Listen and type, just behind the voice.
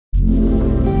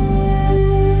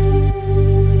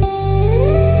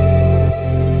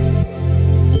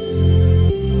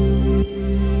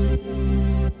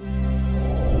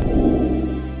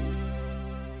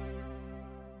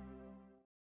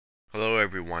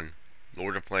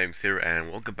Lord of Flames here,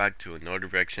 and welcome back to another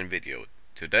reaction video.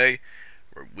 Today,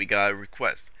 we got a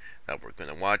request that we're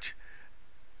gonna watch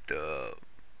the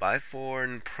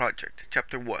Bythorne Project,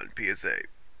 Chapter 1, PSA.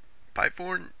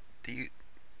 Bythorne? Is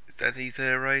that how you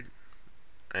say it right?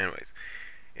 Anyways,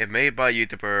 it's made by a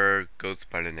YouTuber, goes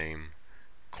by the name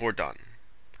Cordon.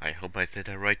 I hope I said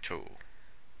that right too.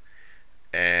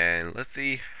 And let's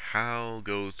see how it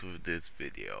goes with this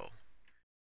video.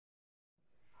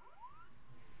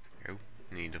 Oh,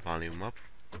 need the volume up.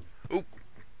 Oh!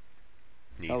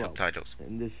 Need Hello. subtitles.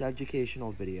 In this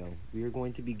educational video, we are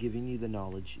going to be giving you the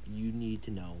knowledge you need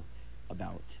to know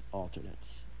about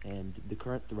alternates and the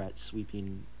current threats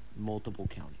sweeping multiple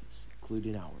counties,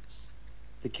 including ours.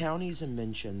 The counties in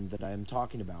mention that I am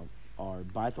talking about are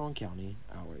Bythorne County,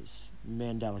 ours,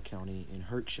 Mandela County, and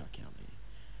Hertshaw County.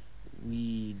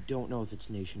 We don't know if it's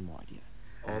nationwide yet.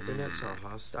 Alternates are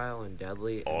hostile and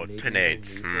deadly and may be a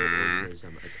lethal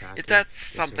organism attacking Is that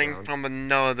something from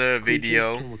another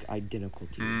video? Creatures can look identical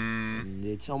to you, and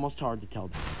it's almost hard to tell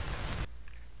them.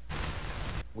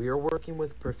 We are working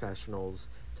with professionals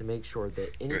to make sure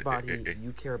that anybody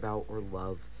you care about or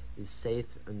love is safe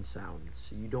and sound,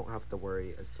 so you don't have to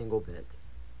worry a single bit.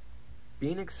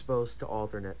 Being exposed to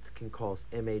alternates can cause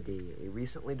MAD, a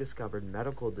recently discovered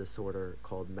medical disorder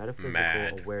called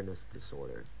metaphysical awareness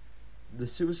disorder. The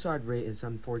suicide rate has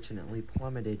unfortunately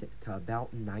plummeted to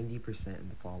about 90% in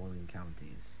the following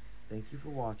counties. Thank you for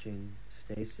watching,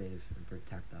 stay safe, and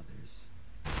protect others.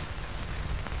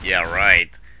 Yeah,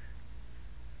 right.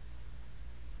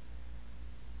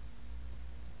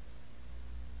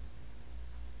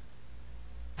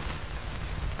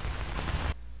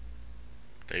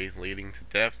 Days leading to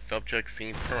death, subject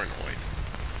seem paranoid.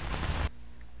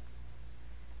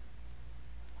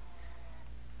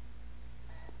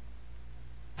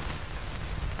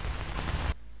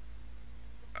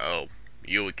 Oh,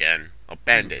 you again. A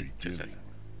bandit, Joseph.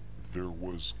 There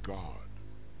was God.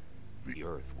 The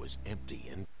earth was empty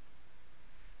and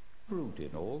fruit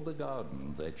in all the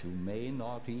garden that you may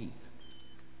not eat.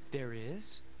 There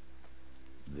is?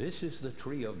 This is the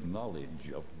tree of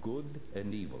knowledge of good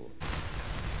and evil.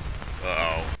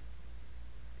 Uh-oh.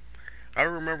 I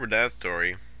remember that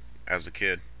story as a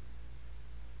kid.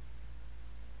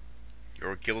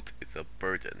 Your guilt is a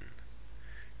burden.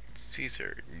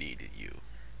 Caesar needed you,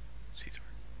 Caesar,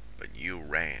 but you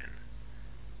ran.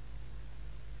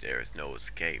 There is no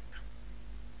escape.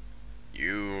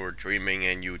 You're dreaming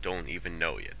and you don't even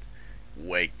know it.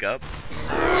 Wake up.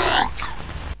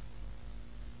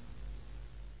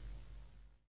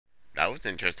 That was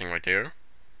interesting right there.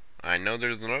 I know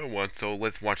there's another one, so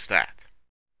let's watch that.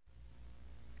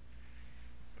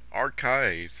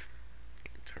 Archives.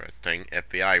 Interesting.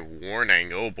 FBI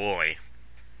warning. Oh boy.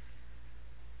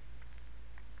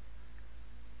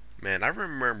 Man, I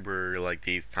remember like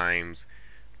these times,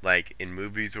 like in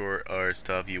movies or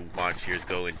stuff you watch years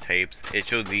ago in tapes, it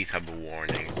showed these type of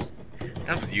warnings.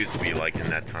 That was used to be like in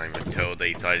that time until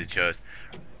they decided to just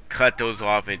cut those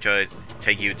off and just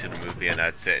take you to the movie and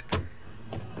that's it.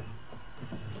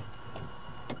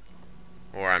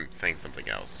 Or I'm saying something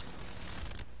else.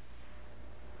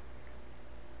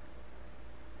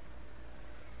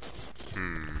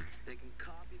 They can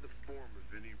copy the form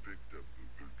of any victim that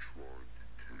they're trying to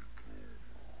take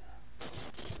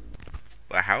over.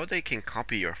 But how they can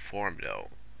copy your form though?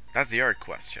 That's the hard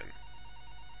question.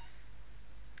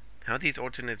 How these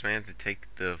alternates manage to take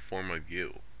the form of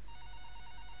you?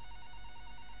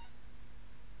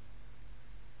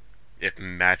 If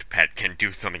MatPat can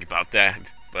do something about that.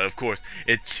 But of course,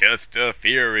 it's just a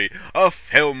theory. A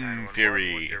film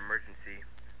theory.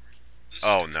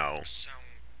 Oh no. Sound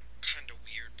kinda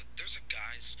weird, but there's a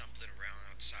guy stumbling around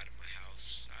outside of my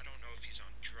house. I don't know if he's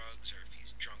on drugs or if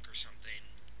he's drunk or something.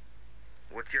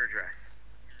 What's your address?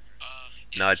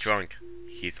 Not drunk.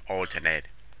 He's alternate.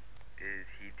 Is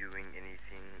he doing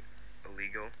anything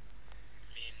illegal?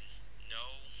 I mean,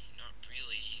 no, not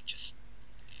really. He just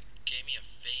gave me a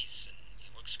face and he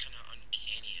looks kinda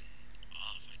uncanny and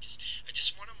off. I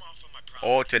just want him off of my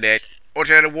property. Alternate.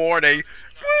 Alternate warning.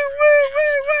 Woo woo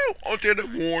woo woo.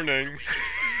 Alternate warning.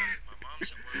 My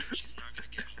mom's at work and she's not gonna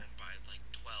get home by like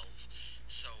 12.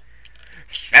 So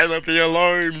Set up the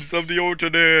alarms of the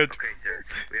alternate. Okay, sir.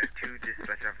 We have 2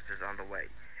 dispatch officers on the way.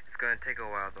 It's gonna take a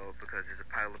while though because there's a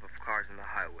pileup of cars on the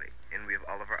highway, and we have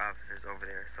all of our officers over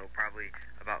there, so probably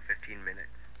about 15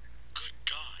 minutes. good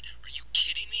God, are you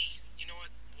kidding me? You know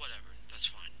what? Whatever. That's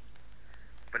fine.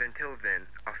 But until then,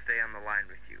 I'll stay on the line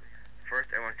with you. First,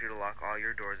 I want you to lock all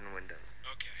your doors and windows.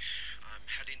 Okay, I'm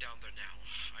heading down there now.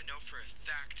 I know for a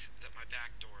fact that my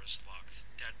back door is locked,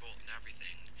 deadbolt and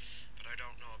everything, but I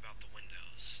don't know about the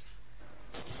windows.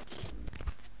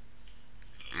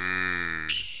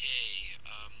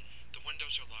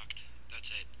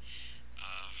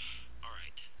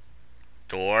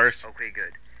 Doors. Okay,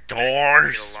 good.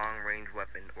 Doors. Get a long-range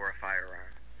weapon or a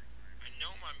firearm. I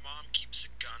know my mom keeps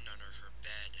a gun under her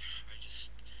bed. I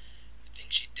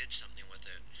think she did something with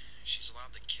it. She's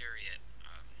allowed to carry it.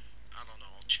 I don't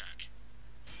know, I'll check.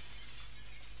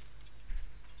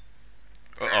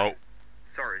 Uh-oh.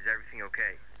 Sorry, is everything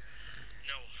okay?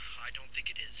 No, I don't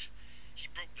think it is. He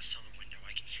broke the cellar window.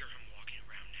 I can hear him walking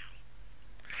around now.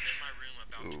 I'm in my room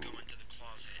about to go into the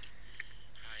closet.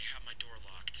 I have my door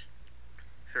locked.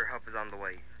 Sir, help is on the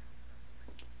way.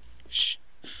 Shh.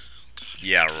 Oh, God,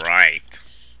 Yeah, right.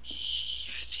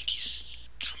 I think he's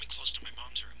coming close to my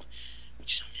mom's room,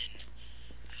 which I'm in.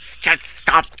 Just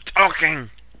stop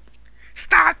talking.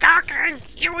 Stop talking.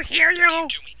 You hear What are you? you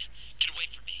doing? Get away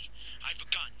from me. I have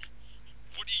a gun.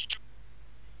 What are you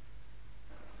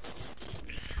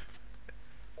doing?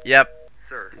 Yep.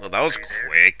 Sir. Well, that was are you there?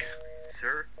 quick.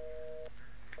 Sir?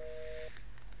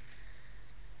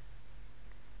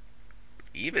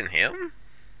 Even him?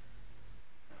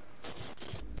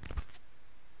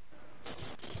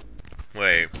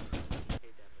 Wait.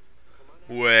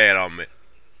 Wait a minute.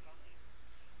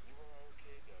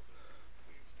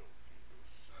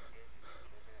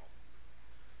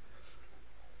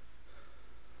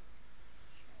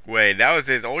 Wait, that was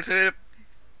his alternative?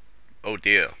 Oh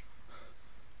dear.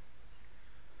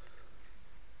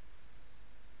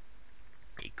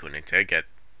 He couldn't take it.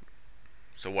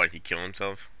 So what, he killed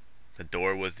himself? The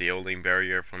door was the only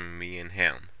barrier from me and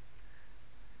him.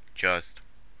 Just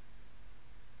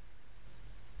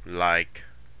like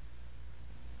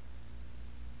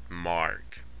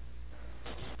Mark.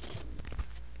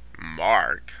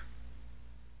 Mark?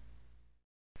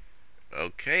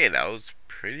 Okay, that was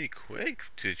pretty quick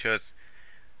to just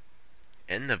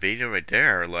end the video right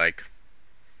there. Like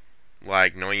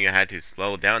knowing you had to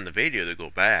slow down the video to go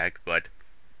back, but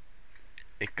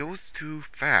it goes too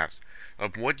fast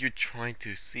of what you're trying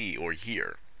to see or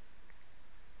hear.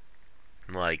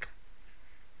 Like,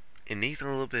 it needs a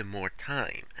little bit more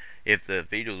time if the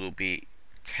video will be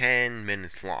 10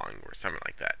 minutes long or something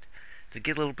like that, to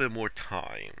get a little bit more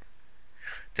time,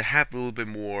 to have a little bit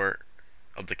more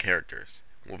of the characters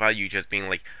without you just being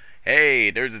like,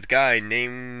 hey, there's this guy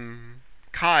named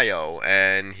Kyle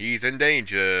and he's in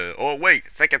danger. Oh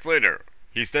wait, seconds later,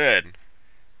 he's dead.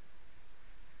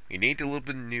 You need a little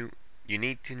bit new. You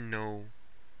need to know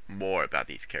more about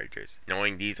these characters,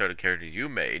 knowing these are the characters you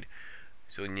made.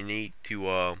 So you need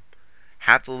to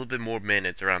have a little bit more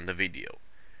minutes around the video,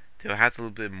 to have a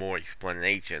little bit more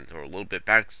explanations or a little bit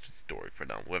backstory for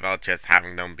them, without just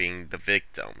having them being the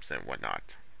victims and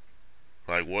whatnot.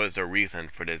 Like, what is the reason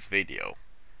for this video?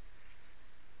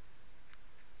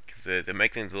 Because it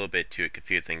makes things a little bit too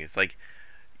confusing. It's like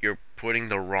you're putting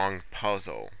the wrong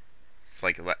puzzle. It's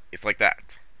like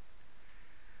that.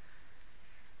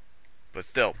 But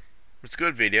still, it's a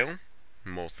good video.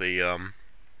 Mostly,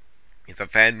 it's a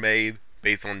fan made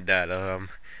based on that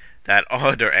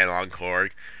other analog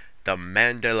card, the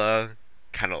Mandela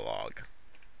Catalog,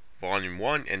 Volume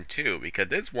 1 and 2. Because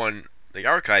this one, the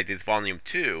archive, is Volume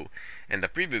 2, and the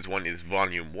previous one is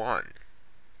Volume 1.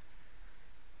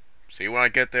 See when I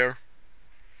get there?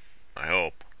 I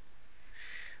hope.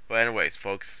 But anyways,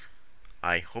 folks,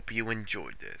 I hope you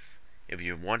enjoyed this. If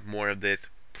you want more of this,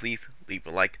 please leave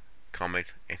a like, comment,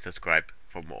 and subscribe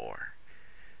for more.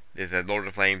 This is Lord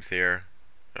of Flames here.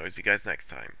 I'll see you guys next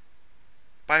time.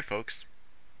 Bye, folks.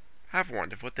 Have a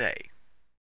wonderful day.